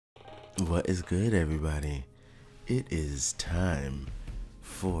What is good, everybody? It is time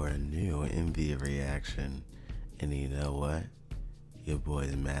for a new MV reaction. And you know what? Your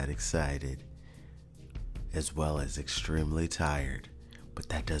boy's mad excited, as well as extremely tired. But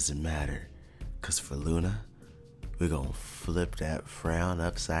that doesn't matter, because for Luna, we're gonna flip that frown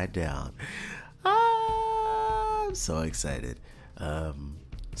upside down. I'm so excited.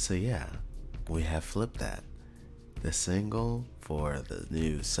 So yeah, we have flipped that. The single for the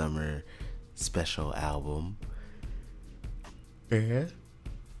new summer special album. And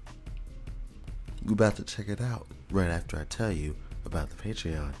we're about to check it out right after I tell you about the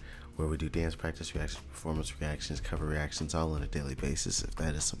Patreon, where we do dance practice reactions, performance reactions, cover reactions, all on a daily basis. If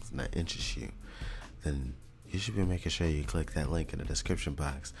that is something that interests you, then you should be making sure you click that link in the description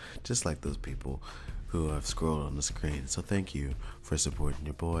box, just like those people who have scrolled on the screen. So thank you for supporting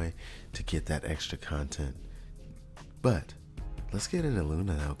your boy to get that extra content. But let's get into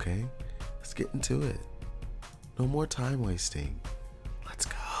Loona, okay? Let's get into it. No more time wasting. Let's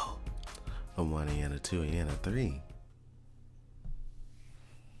go. A 1 and a 2 and a 3.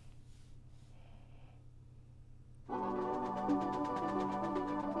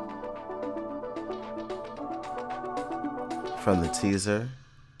 From the teaser.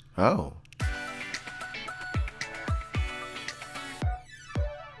 Oh.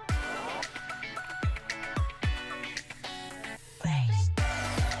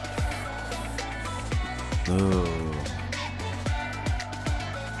 Ooh.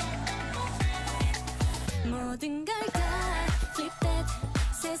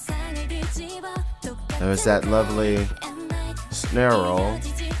 There's that lovely snare roll.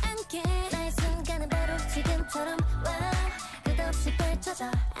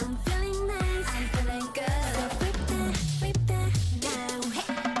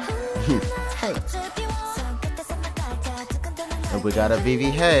 Hey. And we got a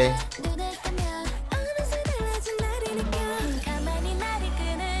VV Hey.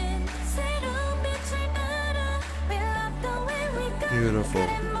 Beautiful.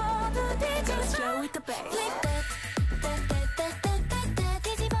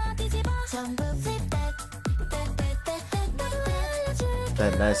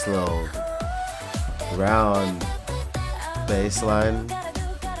 That nice little round bass line.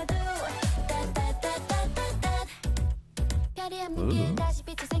 Ooh.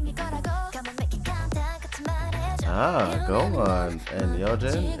 Ah, go on. And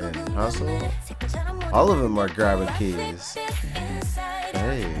Yojin and Hustle. All of them are grabbing keys.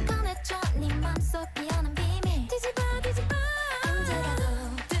 Hey.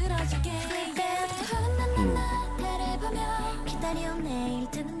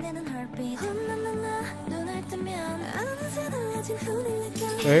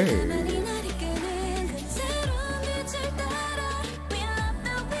 Hey.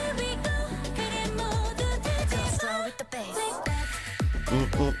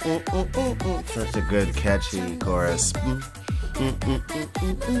 Such a good catchy chorus. Ooh,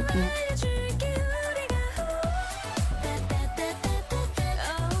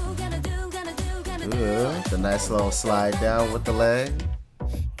 the nice little slide down with the leg.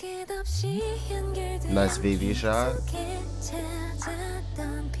 Nice VV shot.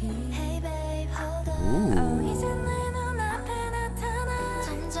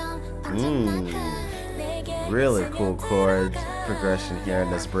 Ooh. Really cool chord progression here in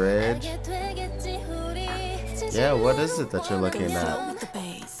this bridge. Yeah, what is it that you're looking at?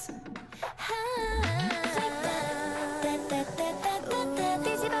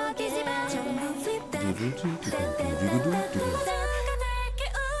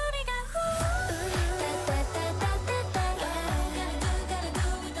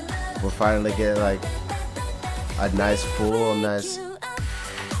 We're finally getting like a nice nice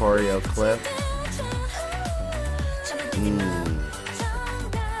choreo clip.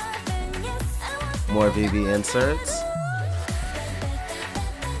 More VV inserts.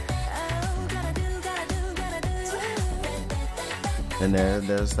 And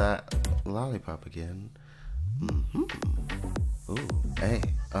there's that lollipop again. Ooh, hey,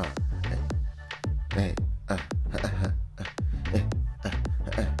 hey,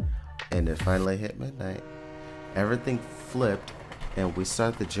 and it finally hit midnight. Everything flipped, and we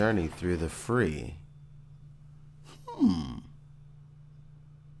start the journey through the free.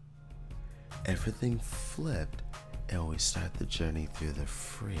 Everything flipped, and we start the journey through the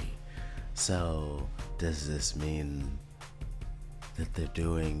free. So, does this mean that they're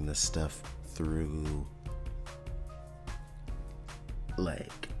doing the stuff through,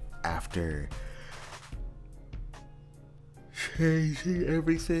 like, after changing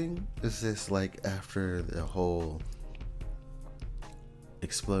everything? Is this like after the whole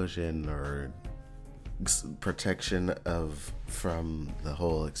explosion or protection from the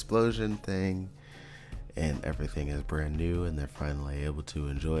whole explosion thing, and everything is brand new and they're finally able to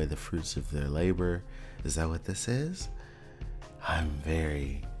enjoy the fruits of their labor. Is that what this is? I'm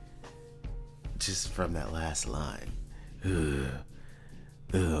very, just from that last line,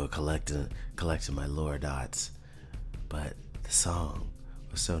 collecting my lore dots. But the song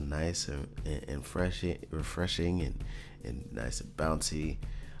was so nice and refreshing and nice and bouncy.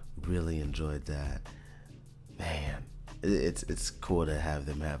 Really enjoyed that. Man, it's cool to have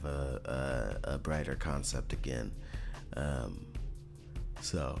them have a brighter concept again.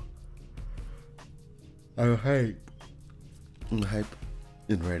 So I'm hype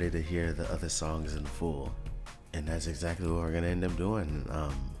and ready to hear the other songs in full, and that's exactly what we're gonna end up doing.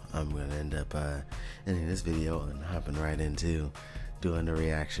 I'm gonna end up ending this video and hopping right into doing the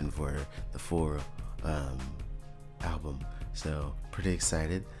reaction for the full album. So pretty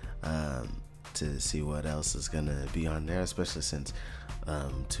excited to see what else is gonna be on there, especially since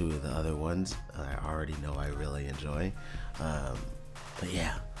two of the other ones I already know I really enjoy. But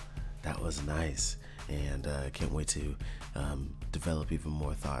yeah, that was nice, and can't wait to develop even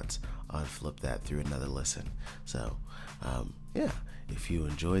more thoughts on Flip That through another listen. So yeah, if you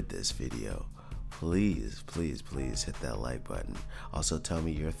enjoyed this video, please hit that like button. Also, tell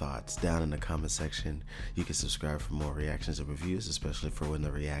me your thoughts down in the comment section. You can subscribe for more reactions and reviews, especially for when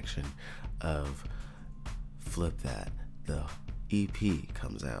the reaction of Flip That, the EP,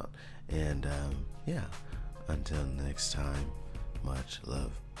 comes out. And yeah, until next time, much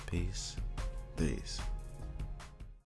love, peace.